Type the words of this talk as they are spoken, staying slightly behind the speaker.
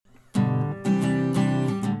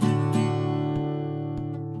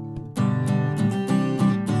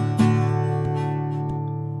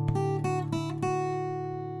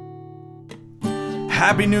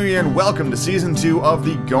Happy New Year and welcome to Season 2 of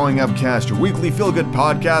the Goin Up Cast, your weekly feel-good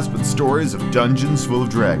podcast with stories of dungeons full of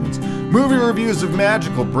dragons, movie reviews of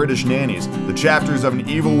magical British nannies, the chapters of an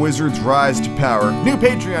evil wizard's rise to power, new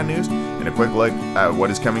Patreon news, and a quick look at what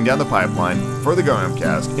is coming down the pipeline for the Goin Up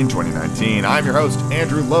Cast in 2019. I'm your host,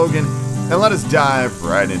 Andrew Logan, and let us dive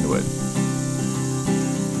right into it.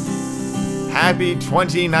 Happy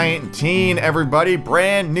 2019, everybody.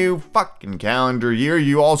 Brand new fucking calendar year.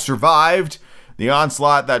 You all survived the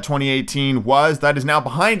onslaught that 2018 was. That is now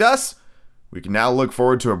behind us. We can now look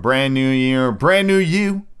forward to a brand new year, a brand new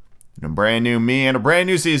you, and a brand new me, and a brand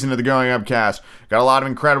new season of the Goin Up Cast. Got a lot of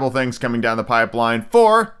incredible things coming down the pipeline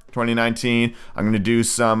for 2019. I'm going to do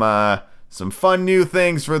some fun new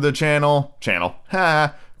things for the channel.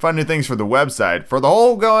 Fun new things for the website, for the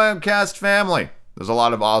whole Goin Up Cast family. There's a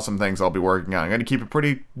lot of awesome things I'll be working on. I'm going to keep it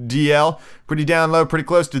pretty DL, pretty down low, pretty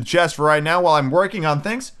close to the chest for right now while I'm working on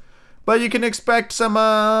things. But you can expect some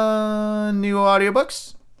new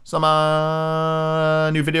audiobooks, some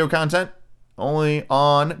new video content, only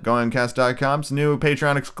on goincast.com. Some new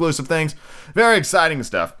Patreon exclusive things. Very exciting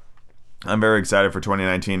stuff. I'm very excited for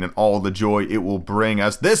 2019 and all the joy it will bring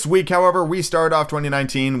us. This week, however, we start off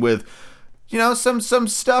 2019 with some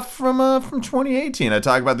stuff from 2018. I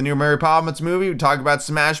talk about the new Mary Poppins movie. We talk about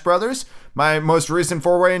Smash Brothers, my most recent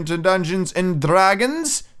foray into Dungeons and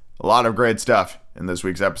Dragons. A lot of great stuff in this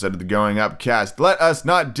week's episode of the Goin Up Cast. Let us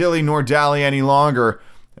not dilly nor dally any longer,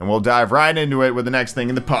 and we'll dive right into it with the next thing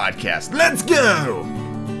in the podcast. Let's go!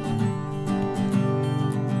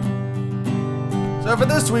 So for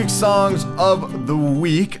this week's Songs of the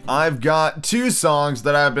Week, I've got two songs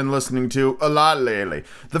that I've been listening to a lot lately.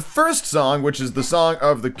 The first song, which is the song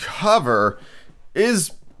of the cover,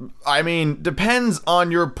 depends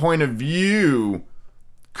on your point of view,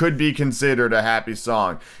 could be considered a happy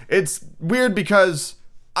song. It's weird because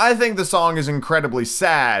I think the song is incredibly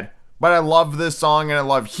sad, but I love this song and I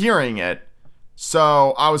love hearing it.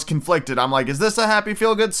 So I was conflicted. I'm like, is this a happy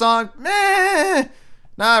feel-good song? Meh,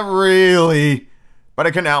 not really. But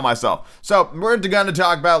I couldn't help myself. So we're going to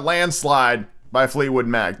talk about Landslide by Fleetwood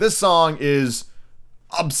Mac. This song is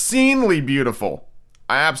obscenely beautiful.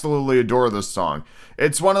 I absolutely adore this song.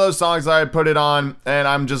 It's one of those songs that I put it on and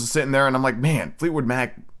I'm just sitting there and I'm like, man, Fleetwood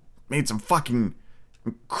Mac made some fucking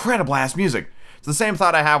incredible ass music. It's the same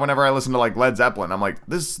thought I have whenever I listen to like Led Zeppelin. I'm like,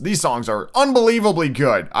 these songs are unbelievably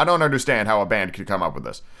good. I don't understand how a band could come up with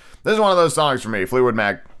this. This is one of those songs for me. Fleetwood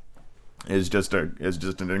Mac is just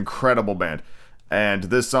an incredible band. And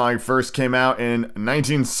this song first came out in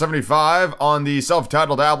 1975 on the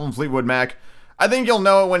self-titled album Fleetwood Mac. I think you'll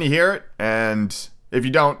know it when you hear it, and if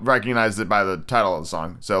you don't, recognize it by the title of the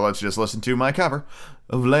song. So let's just listen to my cover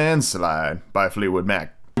of Landslide by Fleetwood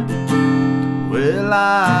Mac. Well,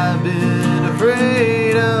 I've been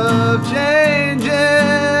afraid of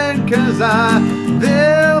changing, 'cause I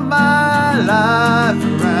built my life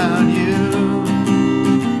around you.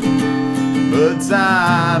 But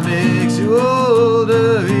time makes you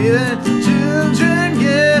older, even children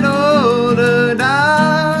get older, and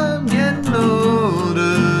I'm getting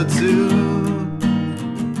older too.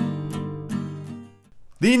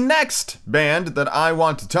 The next band that I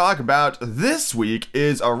want to talk about this week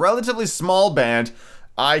is a relatively small band.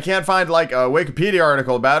 I can't find like a Wikipedia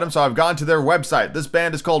article about them, so I've gone to their website. This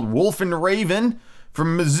band is called Wolf and Raven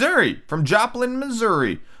from Missouri, from Joplin,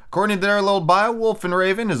 Missouri. According to their little bio, Wolf and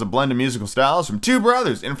Raven is a blend of musical styles from two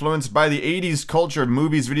brothers influenced by the 80s culture of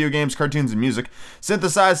movies, video games, cartoons, and music.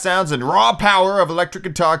 Synthesized sounds and raw power of electric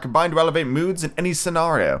guitar combined to elevate moods in any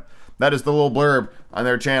scenario. That is the little blurb on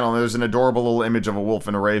their channel. There's an adorable little image of a wolf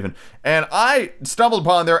and a raven. And I stumbled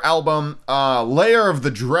upon their album, Lair of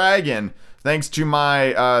the Dragon, thanks to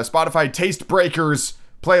my Spotify Taste Breakers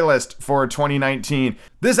playlist for 2019.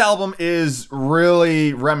 This album is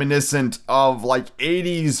really reminiscent of like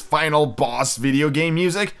 80s final boss video game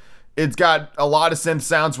music. It's got a lot of synth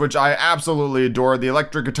sounds, which I absolutely adore. The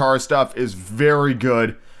electric guitar stuff is very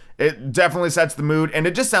good. It definitely sets the mood, and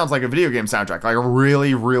it just sounds like a video game soundtrack, like a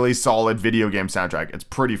really, really solid video game soundtrack. It's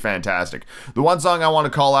pretty fantastic. The one song I want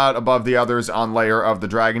to call out above the others on Lair of the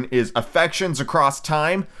Dragon is Affections Across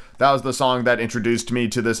Time. That was the song that introduced me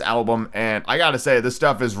to this album, and I gotta say, this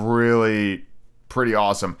stuff is really pretty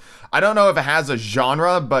awesome. I don't know if it has a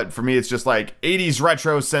genre, but for me, it's just like 80s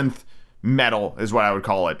retro synth metal is what I would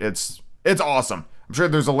call it. It's awesome. I'm sure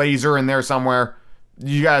there's a laser in there somewhere.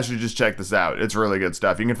 You guys should just check this out. It's really good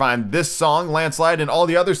stuff. You can find this song, Landslide, and all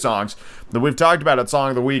the other songs that we've talked about at Song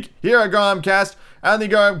of the Week here at Goin Up Cast and the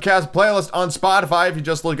Goin Up Cast playlist on Spotify. If you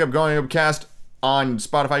just look up Goin Up Cast on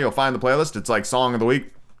Spotify, you'll find the playlist. It's like Song of the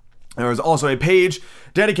Week. There is also a page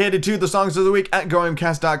dedicated to the songs of the week at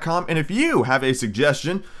goinupcast.com. And if you have a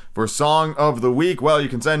suggestion for song of the week, well, you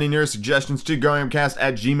can send in your suggestions to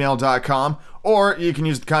goinupcast@gmail.com, or you can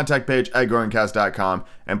use the contact page at goinupcast.com.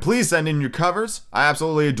 And please send in your covers. I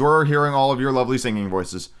absolutely adore hearing all of your lovely singing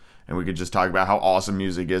voices. And we could just talk about how awesome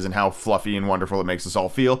music is and how fluffy and wonderful it makes us all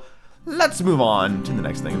feel. Let's move on to the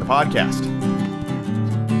next thing in the podcast.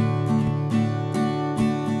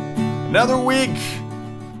 Another week.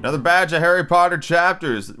 Another batch of Harry Potter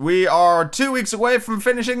chapters. We are 2 weeks away from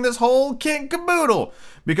finishing this whole kit and caboodle.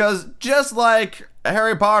 Because just like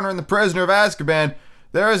Harry Potter and the Prisoner of Azkaban,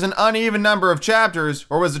 there is an uneven number of chapters,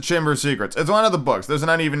 or was it Chamber of Secrets? It's one of the books. There's an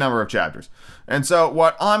uneven number of chapters. And so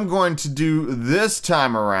what I'm going to do this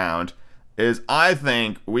time around is I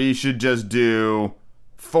think we should just do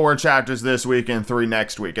 4 chapters this week and 3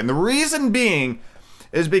 next week. And the reason being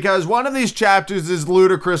is because one of these chapters is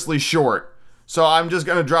ludicrously short. So I'm just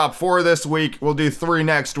going to drop 4 this week. We'll do 3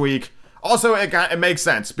 next week. Also, it makes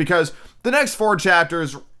sense because the next 4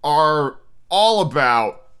 chapters are all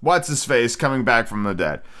about what's-his-face coming back from the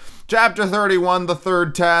dead. Chapter 31, The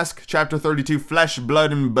Third Task. Chapter 32, Flesh,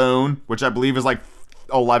 Blood, and Bone, which I believe is like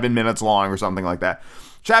 11 minutes long or something like that.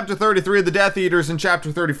 Chapter 33, The Death Eaters. And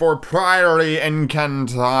Chapter 34, Priory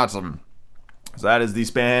Incantatum. So that is the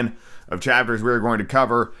span of chapters we're going to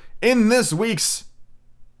cover in this week's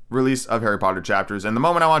release of Harry Potter chapters. And the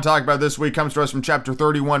moment I want to talk about this week comes to us from chapter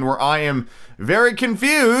 31, where I am very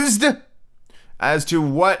confused as to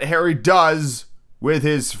what Harry does with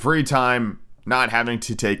his free time not having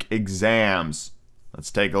to take exams.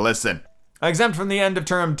 Let's take a listen. Exempt from the end of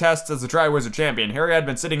term tests as the Triwizard Champion, Harry had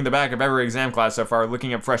been sitting in the back of every exam class so far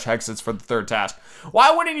looking up fresh hexes for the third task.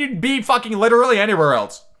 Why wouldn't you be fucking literally anywhere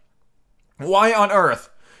else? Why on earth,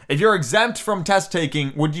 if you're exempt from test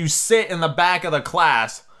taking, would you sit in the back of the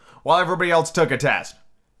class while everybody else took a test?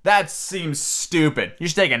 That seems stupid. You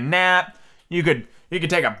should take a nap. You could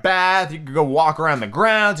take a bath. You could go walk around the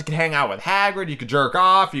grounds. You could hang out with Hagrid. You could jerk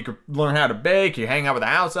off. You could learn how to bake. You hang out with the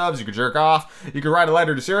house elves. You could jerk off. You could write a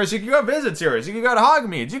letter to Sirius. You could go visit Sirius. You could go to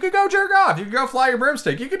Hogmeads. You could go jerk off. You could go fly your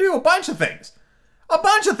broomstick. You could do a bunch of things. A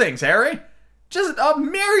bunch of things, Harry. Just a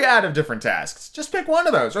myriad of different tasks. Just pick one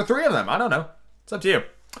of those or 3 of them. I don't know. It's up to you.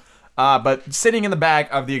 But sitting in the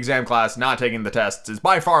back of the exam class, not taking the tests, is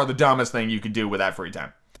by far the dumbest thing you could do with that free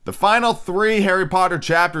time. The final 3 Harry Potter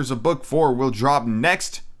chapters of Book 4 will drop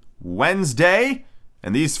next Wednesday,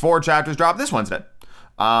 and these 4 chapters drop this Wednesday.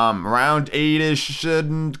 Around 8-ish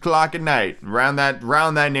o'clock at night, around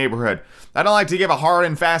that neighborhood. I don't like to give a hard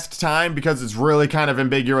and fast time because it's really kind of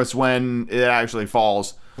ambiguous when it actually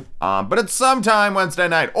falls. But it's sometime Wednesday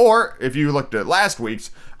night, or if you looked at last week's,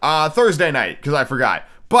 Thursday night, because I forgot.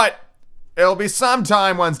 But it'll be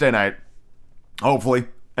sometime Wednesday night, hopefully.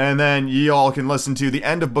 And then you all can listen to the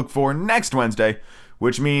end of Book 4 next Wednesday,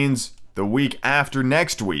 which means the week after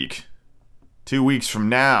next week, 2 weeks from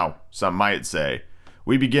now, some might say,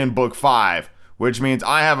 we begin Book 5, which means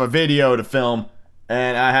I have a video to film,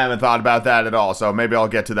 and I haven't thought about that at all, so maybe I'll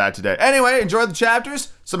get to that today. Anyway, enjoy the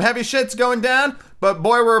chapters. Some heavy shit's going down, but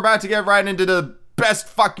boy, we're about to get right into the best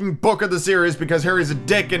fucking book of the series because Harry's a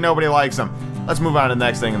dick and nobody likes him. Let's move on to the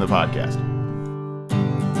next thing in the podcast.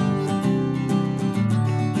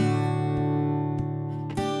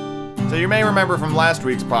 So you may remember from last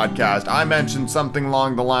week's podcast, I mentioned something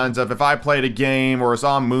along the lines of if I played a game or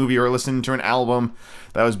saw a movie or listened to an album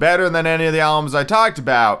that was better than any of the albums I talked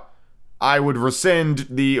about, I would rescind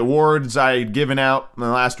the awards I'd given out in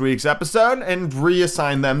last week's episode and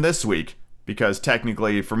reassign them this week. Because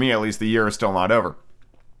technically, for me at least, the year is still not over.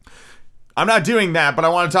 I'm not doing that, but I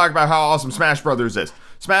want to talk about how awesome Smash Brothers is.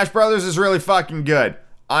 Smash Brothers is really fucking good.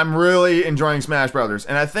 I'm really enjoying Smash Brothers.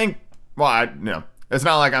 And I think, it's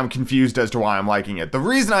not like I'm confused as to why I'm liking it. The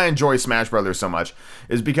reason I enjoy Smash Brothers so much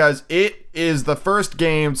is because it is the first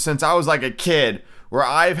game since I was like a kid where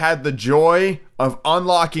I've had the joy of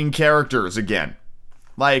unlocking characters again.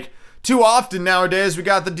 Like, too often nowadays we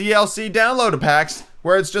got the DLC download packs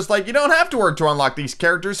where it's just like, you don't have to work to unlock these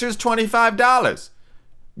characters. Here's $25.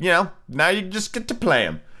 Now you just get to play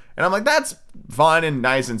them. And I'm like, that's fun and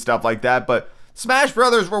nice and stuff like that, but Smash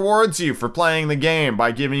Brothers rewards you for playing the game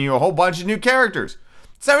by giving you a whole bunch of new characters.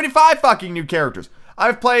 75 fucking new characters.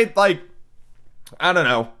 I've played,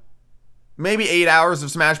 maybe 8 hours of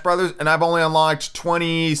Smash Brothers, and I've only unlocked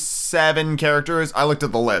 27 characters. I looked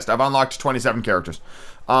at the list. I've unlocked 27 characters.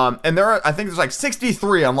 And I think there's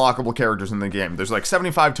 63 unlockable characters in the game. There's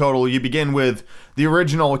 75 total. You begin with the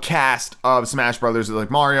original cast of Smash Brothers, like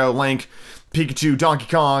Mario, Link, Pikachu, Donkey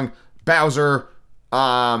Kong, Bowser,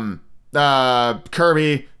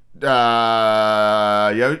 Kirby, Yoshi?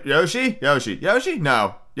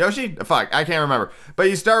 No. Yoshi? Fuck, I can't remember. But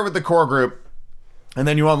you start with the core group, and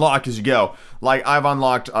then you unlock as you go. Like, I've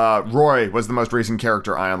unlocked, Roy was the most recent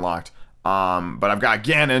character I unlocked. But I've got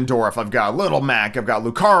Ganondorf, I've got Little Mac, I've got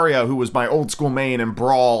Lucario, who was my old school main in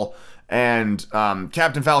Brawl, and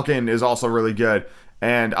Captain Falcon is also really good.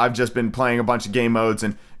 And I've just been playing a bunch of game modes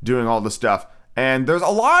and doing all the stuff. And there's a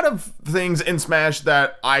lot of things in Smash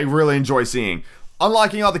that I really enjoy seeing.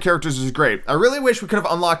 Unlocking all the characters is great. I really wish we could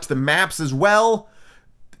have unlocked the maps as well.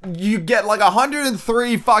 You get like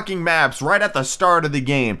 103 fucking maps right at the start of the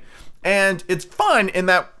game. And it's fun in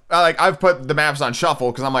that, like, I've put the maps on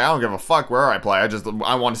shuffle because I'm like, I don't give a fuck where I play.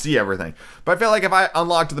 I want to see everything. But I feel like if I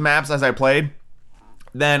unlocked the maps as I played,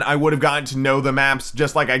 then I would have gotten to know the maps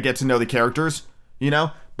just like I get to know the characters, you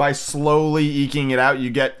know? By slowly eking it out, you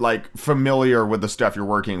get, like, familiar with the stuff you're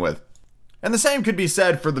working with. And the same could be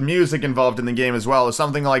said for the music involved in the game as well. There's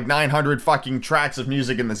something like 900 fucking tracks of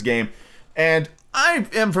music in this game. And I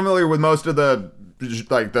am familiar with most of the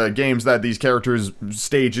games that these characters'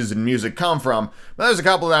 stages and music come from. But there's a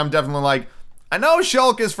couple that I'm definitely like, I know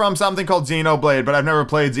Shulk is from something called Xenoblade, but I've never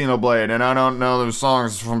played Xenoblade, and I don't know those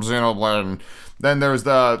songs from Xenoblade. And then there's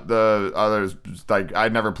the others, like,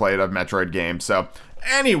 I'd never played a Metroid game. So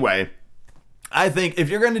anyway, I think if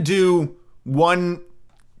you're going to do one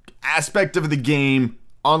aspect of the game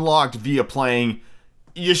unlocked via playing,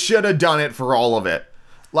 you should have done it for all of it.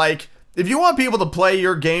 Like, if you want people to play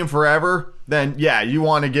your game forever, then yeah, you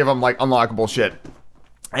want to give them, like, unlockable shit.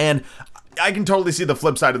 And I can totally see the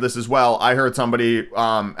flip side of this as well. I heard somebody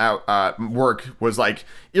at work was, like,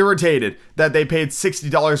 irritated that they paid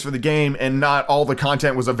 $60 for the game and not all the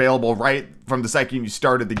content was available right from the second you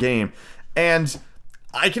started the game. And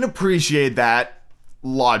I can appreciate that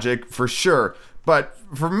logic for sure. But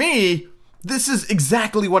for me, this is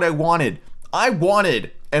exactly what I wanted. I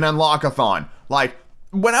wanted an unlock-a-thon. Like,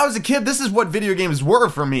 when I was a kid, this is what video games were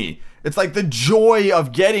for me. It's like the joy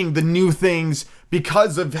of getting the new things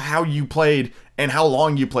because of how you played and how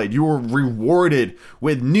long you played. You were rewarded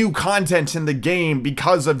with new content in the game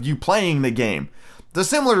because of you playing the game. The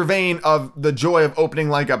similar vein of the joy of opening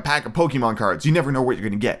like a pack of Pokemon cards. You never know what you're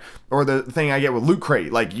going to get. Or the thing I get with Loot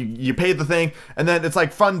Crate. Like, you pay the thing, and then it's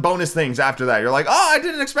like fun bonus things after that. You're like, oh, I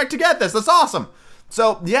didn't expect to get this. That's awesome.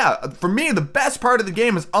 So, yeah, for me, the best part of the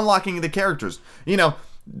game is unlocking the characters. You know,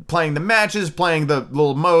 playing the matches, playing the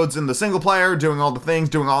little modes in the single player, doing all the things,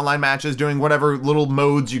 doing online matches, doing whatever little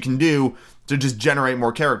modes you can do to just generate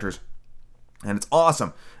more characters. And it's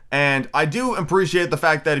awesome. And I do appreciate the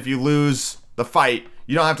fact that if you lose the fight,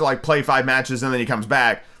 you don't have to, like, play 5 matches and then he comes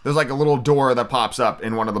back. There's, like, a little door that pops up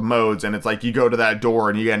in one of the modes, and it's like you go to that door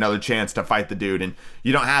and you get another chance to fight the dude, and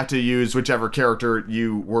you don't have to use whichever character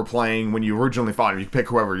you were playing when you originally fought him. You can pick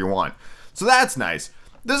whoever you want. So that's nice.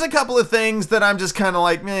 There's a couple of things that I'm just kind of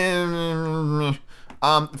like,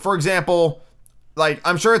 for example, like,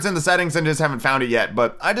 I'm sure it's in the settings and just haven't found it yet,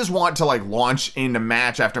 but I just want to, like, launch into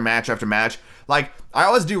match after match after match. Like, I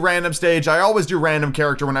always do random stage, I always do random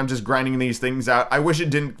character when I'm just grinding these things out. I wish it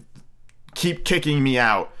didn't keep kicking me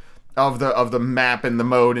out of the map and the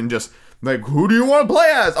mode and just, like, who do you want to play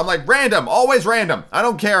as? I'm like, random, always random. I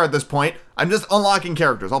don't care at this point. I'm just unlocking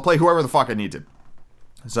characters. I'll play whoever the fuck I need to.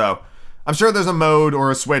 So, I'm sure there's a mode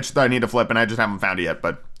or a switch that I need to flip and I just haven't found it yet,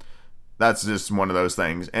 but that's just one of those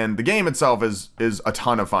things. And the game itself is a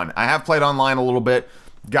ton of fun. I have played online a little bit.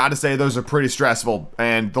 Gotta say, those are pretty stressful.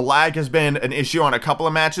 And the lag has been an issue on a couple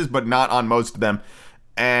of matches, but not on most of them.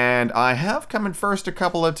 And I have come in first a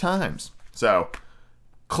couple of times. So,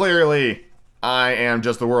 clearly, I am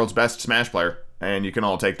just the world's best Smash player. And you can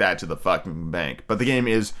all take that to the fucking bank. But the game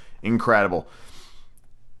is incredible.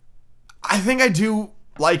 I think I do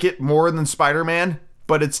like it more than Spider-Man,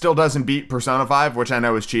 but it still doesn't beat Persona 5, which I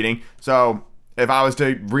know is cheating. So, if I was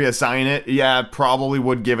to reassign it, yeah, probably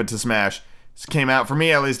would give it to Smash. This came out, for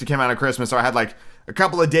me at least, it came out on Christmas, so I had like a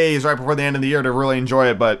couple of days right before the end of the year to really enjoy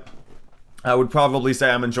it, but I would probably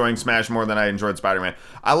say I'm enjoying Smash more than I enjoyed Spider-Man.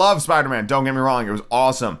 I love Spider-Man, don't get me wrong, it was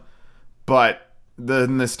awesome, but the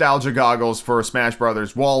nostalgia goggles for Smash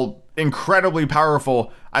Brothers, while incredibly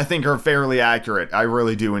powerful, I think are fairly accurate. I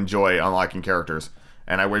really do enjoy unlocking characters,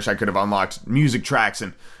 and I wish I could have unlocked music tracks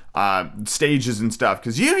and stages and stuff,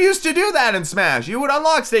 because you used to do that in Smash. You would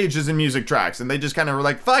unlock stages and music tracks, and they just kind of were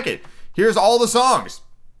like, fuck it, here's all the songs,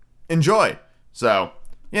 enjoy. So,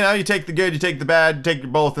 you know, you take the good, you take the bad, you take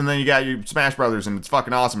both, and then you got your Smash Brothers, and it's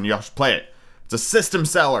fucking awesome, you should play it. It's a system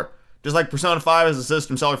seller. Just like Persona 5 is a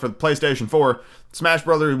system seller for the PlayStation 4, Smash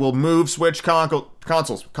Brothers will move, switch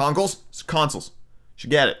consoles. Consoles. Should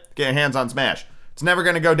get it. Get your hands on Smash. It's never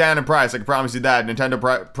going to go down in price, I can promise you that.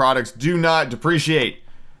 Nintendo products do not depreciate.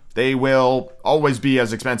 They will always be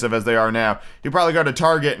as expensive as they are now. You probably go to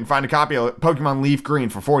Target and find a copy of Pokemon Leaf Green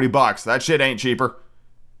for $40. That shit ain't cheaper.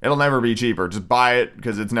 It'll never be cheaper. Just buy it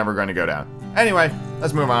because it's never going to go down. Anyway,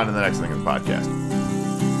 let's move on to the next thing in the podcast.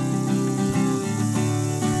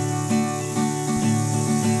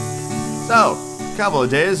 So, a couple of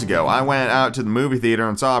days ago, I went out to the movie theater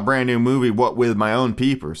and saw a brand new movie, What With My Own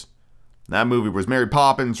Peepers. That movie was Mary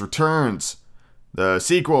Poppins Returns, the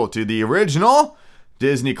sequel to the original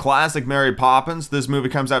Disney classic Mary Poppins. This movie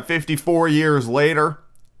comes out 54 years later.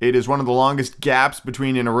 It is one of the longest gaps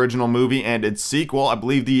between an original movie and its sequel. I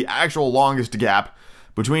believe the actual longest gap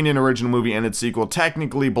between an original movie and its sequel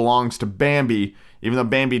technically belongs to Bambi, even though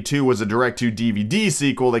Bambi 2 was a direct-to-DVD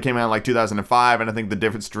sequel that came out in like 2005, and I think the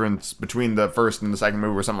difference between the first and the second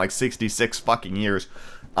movie was something like 66 fucking years.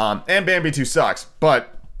 And Bambi 2 sucks,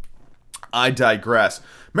 but I digress.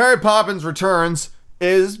 Mary Poppins Returns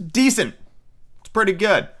is decent. It's pretty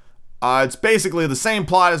good. It's basically the same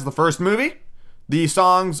plot as the first movie. The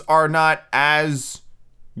songs are not as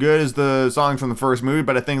good as the songs from the first movie,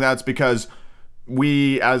 but I think that's because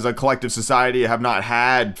we as a collective society have not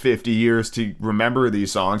had 50 years to remember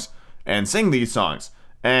these songs and sing these songs.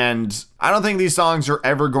 And I don't think these songs are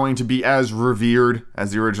ever going to be as revered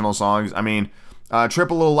as the original songs. I mean,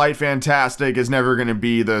 Triple Little Light Fantastic is never going to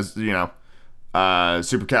be the,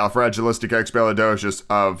 supercalifragilisticexpialidocious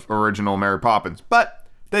of original Mary Poppins. But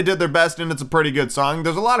they did their best, and it's a pretty good song.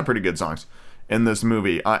 There's a lot of pretty good songs in this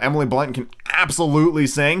movie. Emily Blunt can absolutely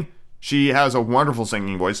sing. She has a wonderful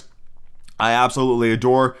singing voice. I absolutely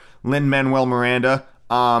adore Lin-Manuel Miranda,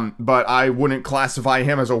 but I wouldn't classify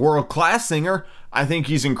him as a world-class singer. I think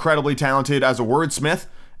he's incredibly talented as a wordsmith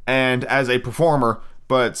and as a performer,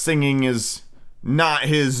 but singing is not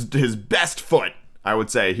his best foot, I would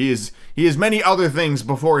say. He is many other things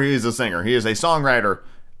before he is a singer. He is a songwriter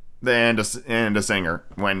and a singer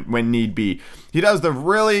when need be. He does the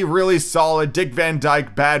really, really solid Dick Van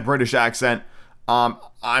Dyke bad British accent.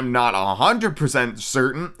 I'm not 100%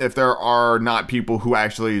 certain if there are not people who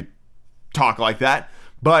actually talk like that,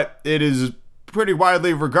 but it is pretty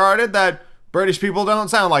widely regarded that British people don't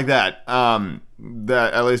sound like that.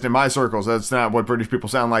 That, at least in my circles, that's not what British people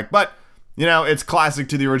sound like. But, it's classic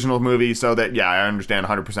to the original movie, so that, yeah, I understand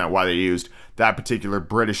 100% why they used that particular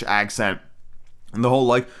British accent. And the whole,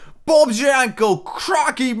 Bobjanko,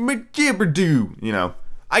 Crocky, McGibberdoo,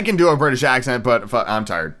 I can do a British accent, but I'm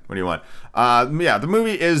tired. What do you want? Yeah, the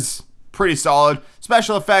movie is pretty solid.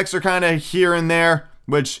 Special effects are kind of here and there,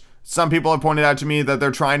 which some people have pointed out to me that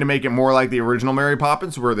they're trying to make it more like the original Mary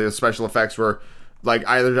Poppins, where the special effects were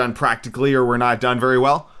either done practically or were not done very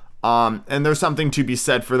well. And there's something to be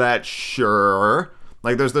said for that, sure.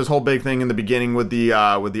 There's this whole big thing in the beginning with the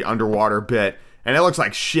underwater bit, and it looks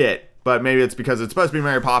like shit. But maybe it's because it's supposed to be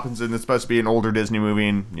Mary Poppins and it's supposed to be an older Disney movie,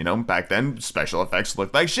 and, back then, special effects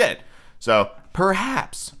looked like shit. So,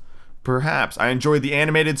 perhaps. I enjoyed the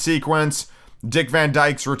animated sequence. Dick Van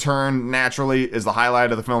Dyke's return, naturally, is the highlight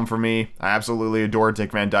of the film for me. I absolutely adore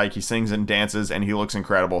Dick Van Dyke. He sings and dances, and he looks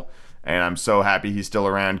incredible. And I'm so happy he's still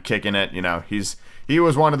around, kicking it. He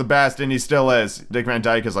was one of the best, and he still is. Dick Van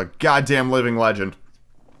Dyke is a goddamn living legend.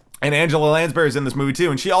 And Angela Lansbury's in this movie, too,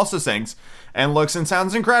 and she also sings and looks and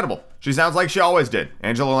sounds incredible. She sounds like she always did.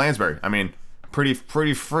 Angela Lansbury. I mean, pretty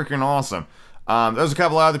freaking awesome. There's a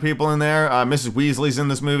couple of other people in there. Mrs. Weasley's in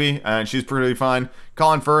this movie, and she's pretty fun.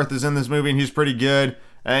 Colin Firth is in this movie, and he's pretty good.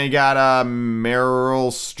 And you got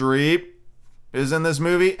Meryl Streep is in this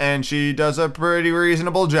movie, and she does a pretty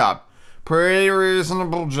reasonable job. But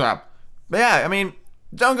yeah, I mean,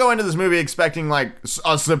 don't go into this movie expecting, a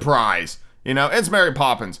surprise. It's Mary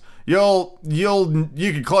Poppins. You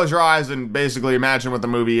can close your eyes and basically imagine what the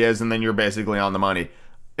movie is, and then you're basically on the money.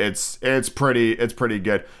 It's pretty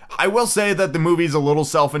good. I will say that the movie's a little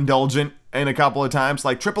self-indulgent in a couple of times.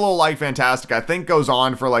 Triple O Light Fantastic, I think, goes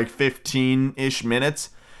on for 15-ish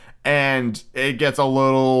minutes, and it gets a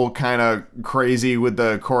little kind of crazy with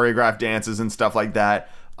the choreographed dances and stuff like that.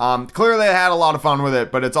 Clearly they had a lot of fun with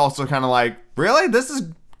it, but it's also kind of really? This has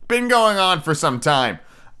been going on for some time.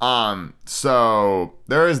 So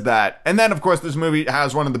there is that. And then, of course, this movie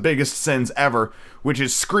has one of the biggest sins ever, which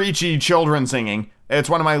is screechy children singing. It's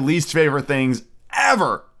one of my least favorite things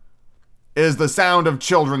ever, is the sound of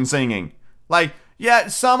children singing. Yeah,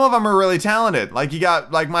 some of them are really talented. You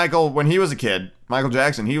got, Michael, when he was a kid, Michael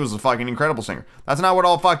Jackson, he was a fucking incredible singer. That's not what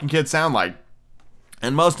all fucking kids sound like.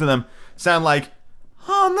 And most of them sound like,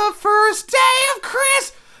 on the first day of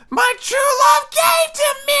Christmas, my true love gave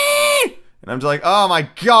to me. And I'm just like, oh my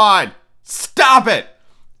God, stop it.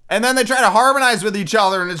 And then they try to harmonize with each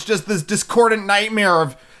other, and it's just this discordant nightmare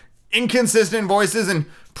of inconsistent voices and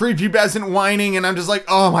prepubescent whining, and I'm just like,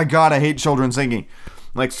 oh my god, I hate children singing.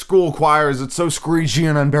 Like school choirs, it's so screechy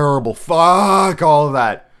and unbearable. Fuck all of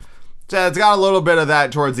that. So it's got a little bit of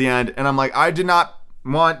that towards the end, and I'm like, I did not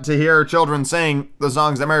want to hear children sing the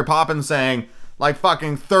songs that Mary Poppins sang like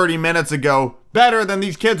fucking 30 minutes ago better than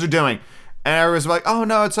these kids are doing. And everyone's like, oh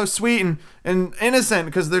no, it's so sweet and innocent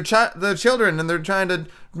because they're children and they're trying to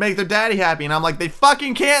make their daddy happy. And I'm like, they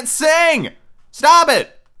fucking can't sing. Stop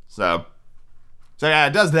it. So yeah,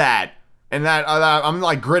 it does that. And that I'm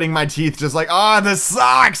like gritting my teeth just like, oh, this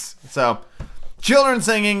sucks. So children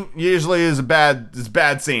singing usually is a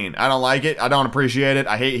bad scene. I don't like it. I don't appreciate it.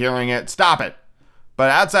 I hate hearing it. Stop it. But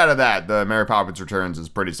outside of that, the Mary Poppins Returns is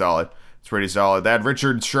pretty solid. It's pretty solid. They had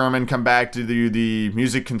Richard Sherman come back to do the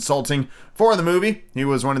music consulting for the movie. He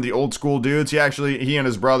was one of the old school dudes. He and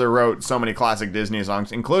his brother wrote so many classic Disney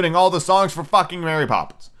songs, including all the songs for fucking Mary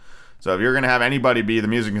Poppins. So if you're going to have anybody be the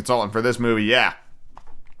music consultant for this movie, yeah,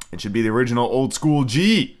 it should be the original old school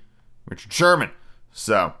G, Richard Sherman.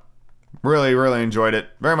 So really, really enjoyed it.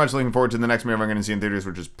 Very much looking forward to the next movie I'm going to see in theaters,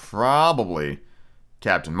 which is probably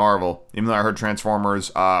Captain Marvel. Even though I heard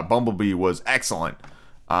Transformers Bumblebee was excellent,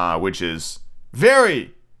 which is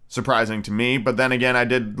very surprising to me. But then again, I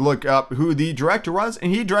did look up who the director was,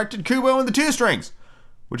 and he directed Kubo and the Two Strings,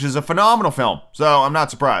 which is a phenomenal film. So I'm not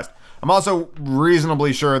surprised. I'm also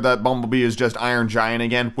reasonably sure that Bumblebee is just Iron Giant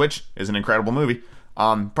again, which is an incredible movie.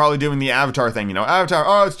 Probably doing the Avatar thing, Avatar,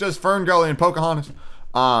 oh, it's just Fern Gully and Pocahontas.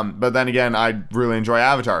 But then again, I really enjoy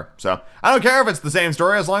Avatar. So I don't care if it's the same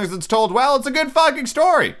story as long as it's told well. It's a good fucking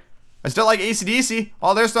story. I still like AC/DC.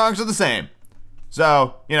 All their songs are the same.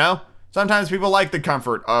 So, sometimes people like the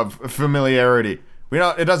comfort of familiarity.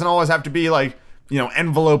 It doesn't always have to be like,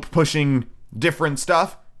 envelope pushing different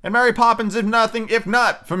stuff. And Mary Poppins, if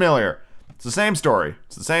not familiar. It's the same story.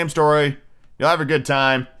 You'll have a good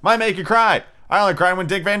time. Might make you cry. I only cried when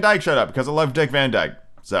Dick Van Dyke showed up because I love Dick Van Dyke.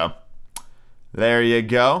 So, there you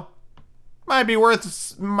go. Might be worth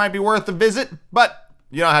a visit, but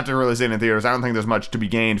you don't have to really see it in theaters. I don't think there's much to be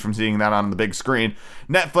gained from seeing that on the big screen.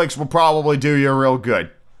 Netflix will probably do you real good.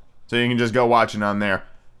 So you can just go watch it on there.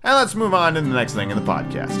 And let's move on to the next thing in the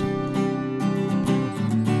podcast.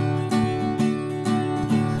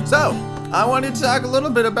 So, I wanted to talk a little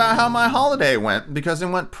bit about how my holiday went, because it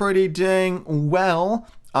went pretty dang well.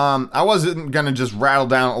 I wasn't going to just rattle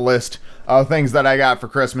down a list of things that I got for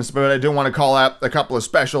Christmas, but I do want to call out a couple of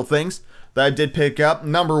special things that I did pick up.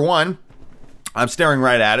 Number one, I'm staring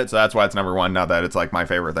right at it, so that's why it's number one, not that it's like my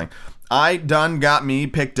favorite thing. I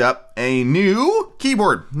picked up a new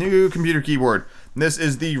computer keyboard. This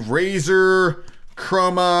is the Razer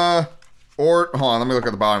Chroma, hold on, let me look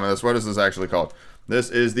at the bottom of this. What is this actually called? This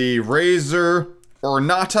is the Razer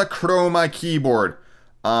Ornata Chroma keyboard.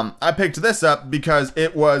 I picked this up because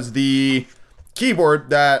it was the keyboard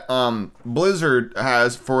that Blizzard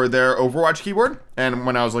has for their Overwatch keyboard. And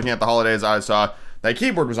when I was looking at the holidays, I saw that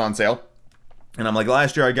keyboard was on sale. And I'm like,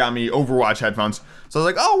 last year I got me Overwatch headphones. So I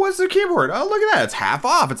was like, oh, what's the keyboard? Oh, look at that. It's half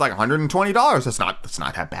off. It's like $120. That's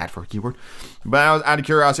not that bad for a keyboard. But I was out of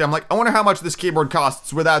curiosity. I'm like, I wonder how much this keyboard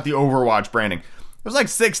costs without the Overwatch branding. It was like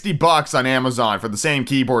 $60 on Amazon for the same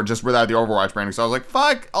keyboard just without the Overwatch branding. So I was like,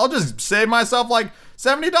 fuck, I'll just save myself like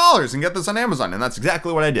 $70 and get this on Amazon. And that's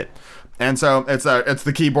exactly what I did. And so it's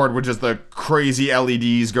the keyboard with just the crazy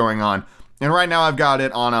LEDs going on. And right now I've got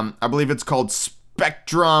it on, I believe it's called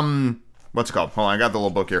Spectrum. What's it called? Hold on, I got the little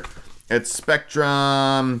book here. It's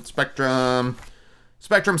Spectrum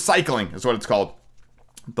cycling is what it's called.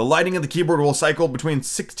 The lighting of the keyboard will cycle between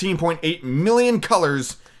 16.8 million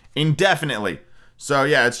colors indefinitely. So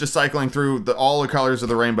yeah, it's just cycling through all the colors of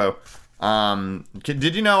the rainbow.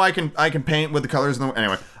 Did you know I can paint with the colors in the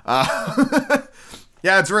anyway?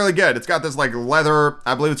 Yeah, it's really good. It's got this like leather,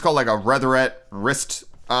 I believe it's called like a leatherette wrist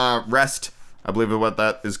rest. I believe is what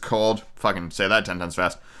that is called. Fucking say that 10 times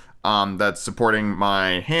fast. That's supporting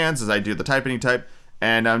my hands as I do the typing type.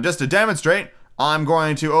 And just to demonstrate, I'm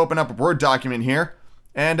going to open up a Word document here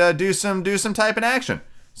and do some typing action.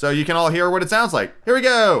 So you can all hear what it sounds like. Here we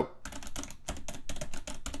go.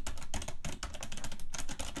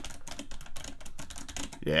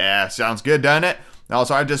 Yeah, sounds good, doesn't it?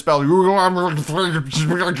 Also, I just spelled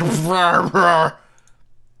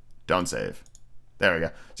don't save. There we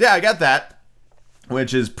go. So yeah, I got that,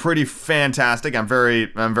 which is pretty fantastic. I'm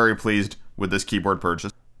very pleased with this keyboard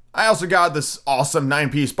purchase. I also got this awesome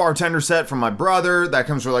 9-piece bartender set from my brother that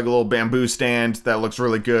comes with like a little bamboo stand that looks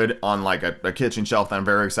really good on like a kitchen shelf that I'm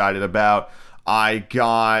very excited about. I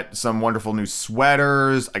got some wonderful new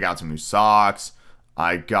sweaters. I got some new socks.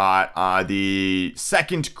 I got the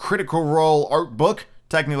second Critical Role art book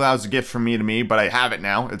Technically, that was a gift from me to me, but I have it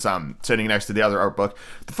now. It's sitting next to the other art book.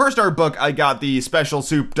 The first art book, I got the special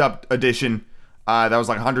souped up edition. That was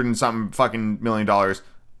like $100 and something fucking million.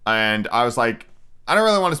 And I was like, I don't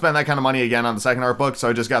really want to spend that kind of money again on the second art book, so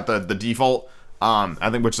I just got the default. I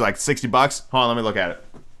think which is like $60. Hold on, let me look at it.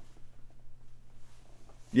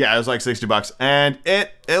 Yeah, it was like $60, and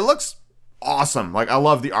it looks awesome. Like, I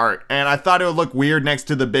love the art, and I thought it would look weird next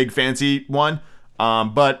to the big fancy one,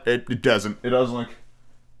 but it doesn't. It doesn't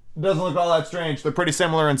look all that strange. They're pretty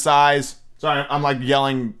similar in size. Sorry, I'm like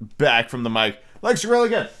yelling back from the mic. Looks really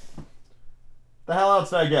good. The hell else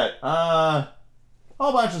did I get?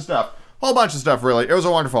 Whole bunch of stuff, really. It was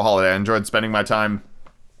a wonderful holiday. I enjoyed spending my time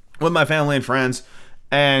with my family and friends,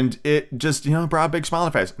 and it just, brought a big smile on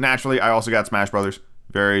my face. Naturally, I also got Smash Brothers.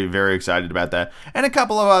 Very, very excited about that. And a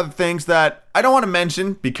couple of other things that I don't want to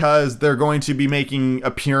mention because they're going to be making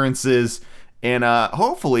appearances in,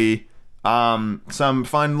 hopefully, some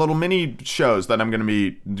fun little mini shows that I'm going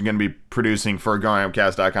to be producing for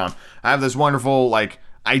GoinUpCast.com. I have this wonderful,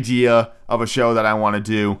 idea of a show that I want to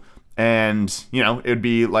do. And, it'd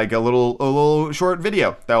be like a little short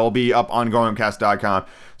video that will be up on GoinUpCast.com.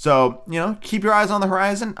 So, keep your eyes on the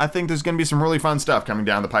horizon. I think there's going to be some really fun stuff coming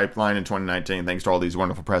down the pipeline in 2019, thanks to all these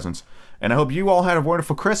wonderful presents. And I hope you all had a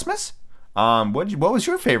wonderful Christmas. What was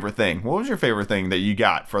your favorite thing? What was your favorite thing that you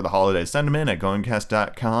got for the holidays? Send them in at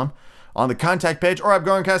GoinCast.com on the contact page or at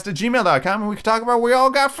GoinCast@gmail.com, and we can talk about what we all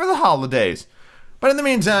got for the holidays. But in the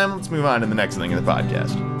meantime, let's move on to the next thing in the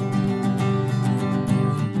podcast.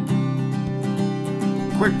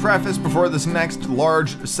 Quick preface before this next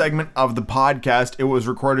large segment of the podcast. It was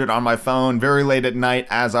recorded on my phone very late at night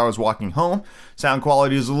as I was walking home. Sound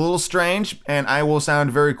quality is a little strange, and I will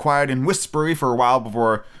sound very quiet and whispery for a while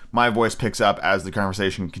before my voice picks up as the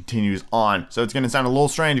conversation continues on. So it's going to sound a little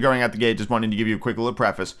strange going out the gate. Just wanted to give you a quick little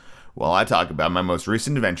preface while I talk about my most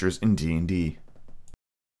recent adventures in D&D.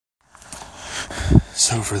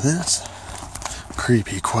 So for this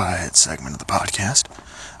creepy, quiet segment of the podcast,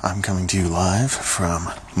 I'm coming to you live from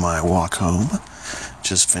my walk home.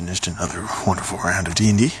 Just finished another wonderful round of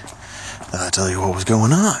D&D. I'll tell you what was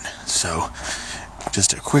going on. So,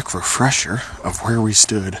 just a quick refresher of where we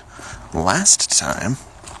stood last time.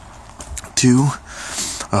 2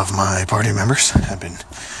 of my party members had been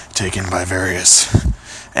taken by various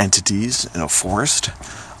entities in a forest.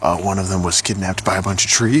 One of them was kidnapped by a bunch of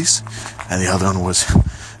trees, and the other one was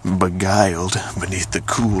beguiled beneath the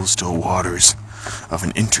cool, still waters of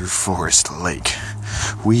an interforest lake.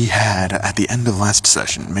 We had, at the end of last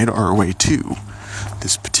session, made our way to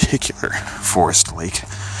this particular forest lake,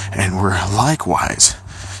 and were likewise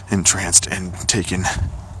entranced and taken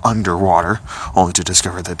underwater, only to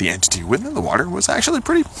discover that the entity within the water was actually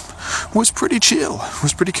pretty chill,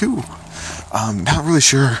 was pretty cool. Not really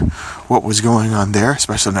sure what was going on there,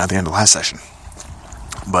 especially not at the end of last session.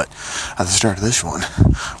 But at the start of this one,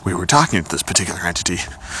 we were talking to this particular entity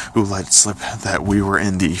who let slip that we were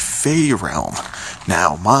in the Fey realm.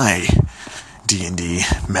 Now, my D&D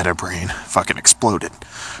meta brain fucking exploded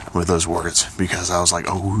with those words, because I was like,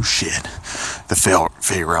 oh shit, the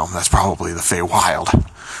Fey realm, that's probably the Fey Wild,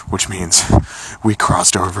 which means we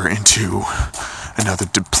crossed over into another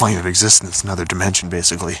plane of existence, another dimension,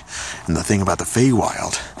 basically. And the thing about the Fey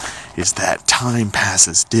Wild is that time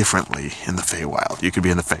passes differently in the Fey Wild. You could be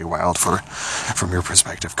in the Fey Wild for, from your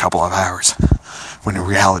perspective, a couple of hours, when in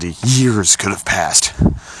reality, years could have passed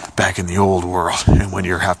back in the old world. And when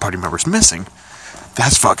you have party members missing,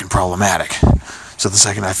 that's fucking problematic. So the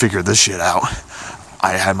second I figured this shit out,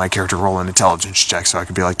 I had my character roll an intelligence check so I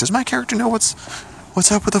could be like, does my character know what's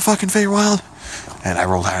up with the fucking Fey Wild? And I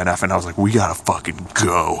rolled high enough, and I was like, we gotta fucking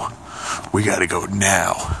go. We gotta go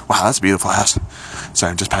now. Wow, that's a beautiful house. So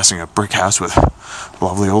I'm just passing a brick house with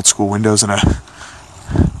lovely old school windows and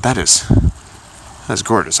that's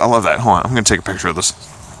gorgeous. I love that. Hold on, I'm gonna take a picture of this.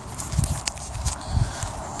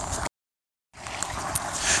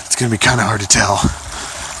 It's gonna be kind of hard to tell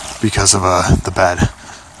because of the bad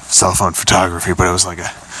cell phone photography, but it was like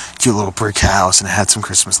a cute little brick house, and it had some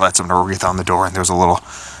Christmas lights and a wreath on the door, and there was a little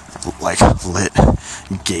lit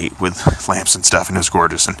gate with lamps and stuff, and it was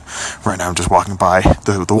gorgeous. And right now I'm just walking by.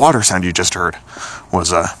 The water sound you just heard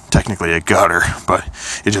was technically a gutter, but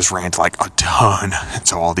it just rained like a ton, and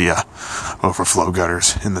so all the overflow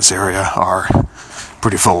gutters in this area are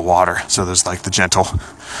pretty full of water, so there's like the gentle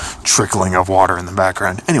trickling of water in the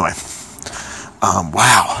background. Anyway,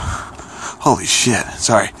 wow, holy shit,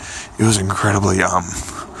 sorry, it was incredibly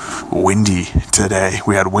windy today.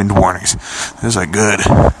 We had wind warnings. There's a good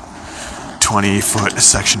 20-foot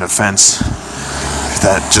section of fence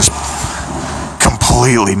that just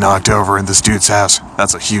completely knocked over in this dude's house.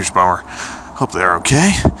 That's a huge bummer. Hope they're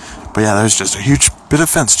okay. But yeah, there's just a huge bit of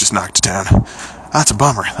fence just knocked down. That's a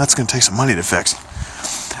bummer. That's going to take some money to fix.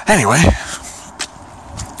 Anyway,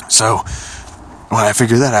 so when I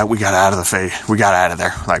figured that out, we got out of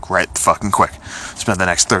there, like, right fucking quick. Spent the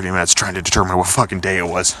next 30 minutes trying to determine what fucking day it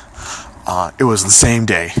was. It was the same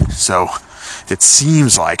day, so it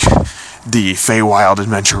seems like the Feywild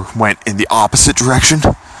adventure went in the opposite direction,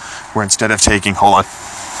 where instead of taking,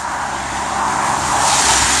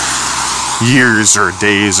 years or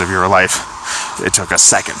days of your life, it took us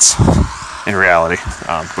seconds, in reality,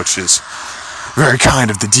 which is very kind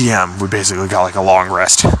of the DM. We basically got like a long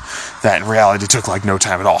rest that in reality took like no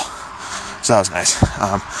time at all. So that was nice.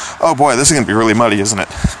 Oh boy, this is going to be really muddy, isn't it?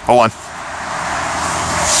 Hold on.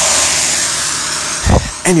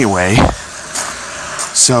 Anyway,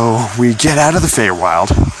 so we get out of the Feywild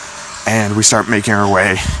and we start making our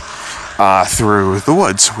way through the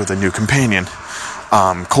woods with a new companion,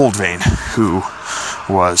 Coldvein, who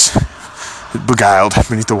was beguiled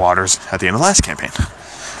beneath the waters at the end of the last campaign.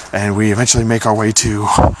 And we eventually make our way to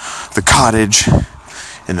the cottage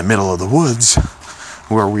in the middle of the woods,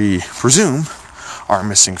 where we presume our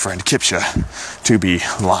missing friend Kipsha to be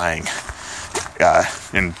lying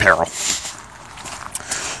in peril.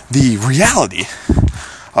 The reality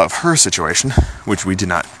of her situation, which we did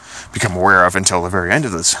not become aware of until the very end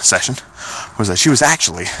of this session, was that she was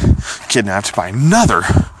actually kidnapped by another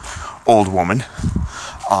old woman,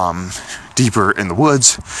 deeper in the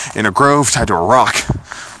woods, in a grove, tied to a rock,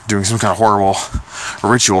 doing some kind of horrible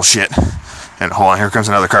ritual shit. And hold on, here comes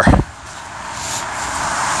another car.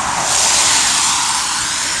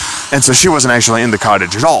 And so she wasn't actually in the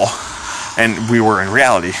cottage at all, and we were in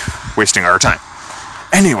reality wasting our time.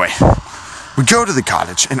 Anyway, we go to the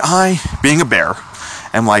cottage, and I, being a bear,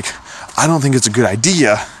 am like, I don't think it's a good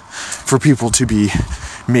idea for people to be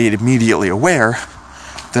made immediately aware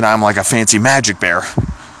that I'm like a fancy magic bear.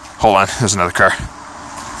 Hold on, there's another car.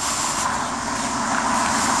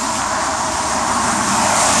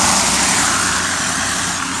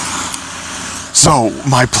 So,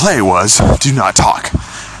 my play was, do not talk,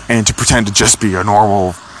 and to pretend to just be a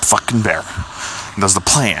normal fucking bear. And that was the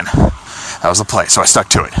plan. That was the play, so I stuck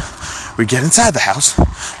to it. We get inside the house,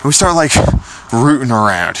 and we start, like, rooting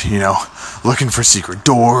around, looking for secret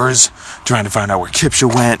doors, trying to find out where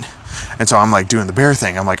Kipsha went. And so I'm, like, doing the bear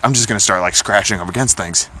thing. I'm like, I'm just gonna start, like, scratching up against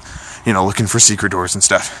things, looking for secret doors and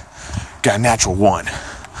stuff. Got a natural 1.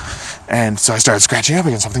 And so I started scratching up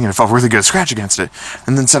against something, and it felt really good to scratch against it.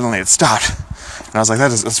 And then suddenly it stopped. And I was like,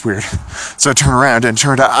 that's weird. So I turned around, and it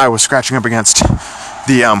turned out I was scratching up against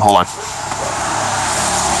the, hold on.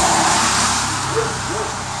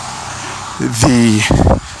 The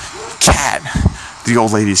cat. The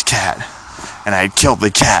old lady's cat. And I had killed the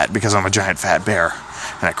cat because I'm a giant fat bear.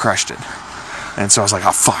 And I crushed it. And so I was like,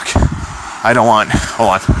 oh, fuck. I don't want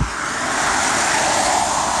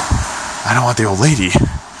the old lady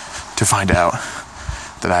to find out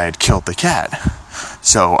that I had killed the cat.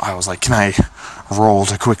 So I was like, can I roll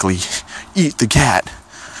to quickly eat the cat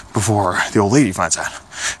before the old lady finds out?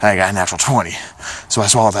 And I got a natural 20. So I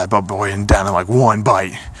swallowed that bug boy and down in like one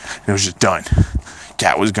bite. And it was just done.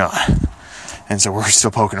 Cat was gone. And so we're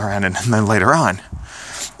still poking around. And then later on,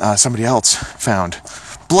 somebody else found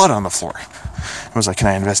blood on the floor. I was like, can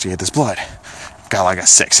I investigate this blood? Got like a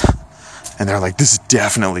 6. And they're like, this is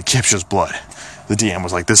definitely Kipsha's blood. The DM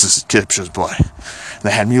was like, this is Kipsha's blood. And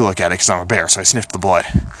they had me look at it because I'm a bear, so I sniffed the blood.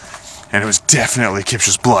 And it was definitely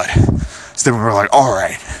Kipsha's blood. So then we were like,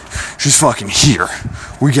 alright, she's fucking here.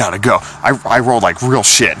 We gotta go. I rolled like real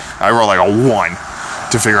shit. I rolled like a 1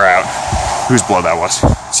 to figure out whose blood that was.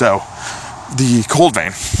 So, the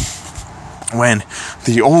Coldvein, when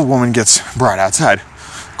the old woman gets brought outside,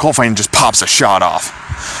 Coldvein just pops a shot off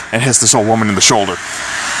and hits this old woman in the shoulder.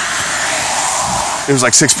 It was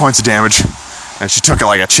like 6 points of damage, and she took it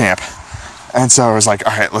like a champ. And so I was like,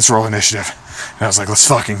 alright, let's roll initiative. And I was like, let's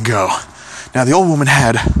fucking go. Now, the old woman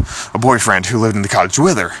had a boyfriend who lived in the cottage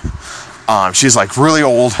with her. She's like really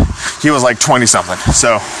old. He was like 20-something.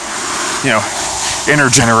 So,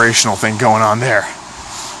 intergenerational thing going on there.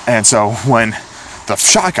 And so when the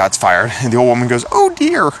shot got fired, and the old woman goes, oh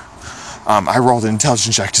dear. I rolled an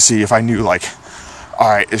intelligence check to see if I knew, like,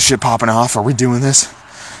 alright, is shit popping off? Are we doing this?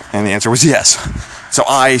 And the answer was yes. So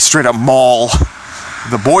I straight up maul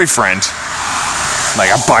the boyfriend. Like,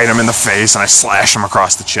 I bite him in the face and I slash him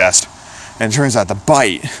across the chest. And it turns out the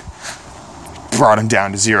bite brought him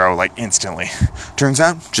down to 0, like, instantly. Turns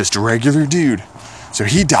out, just a regular dude. So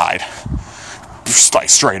he died. Just, like,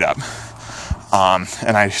 straight up.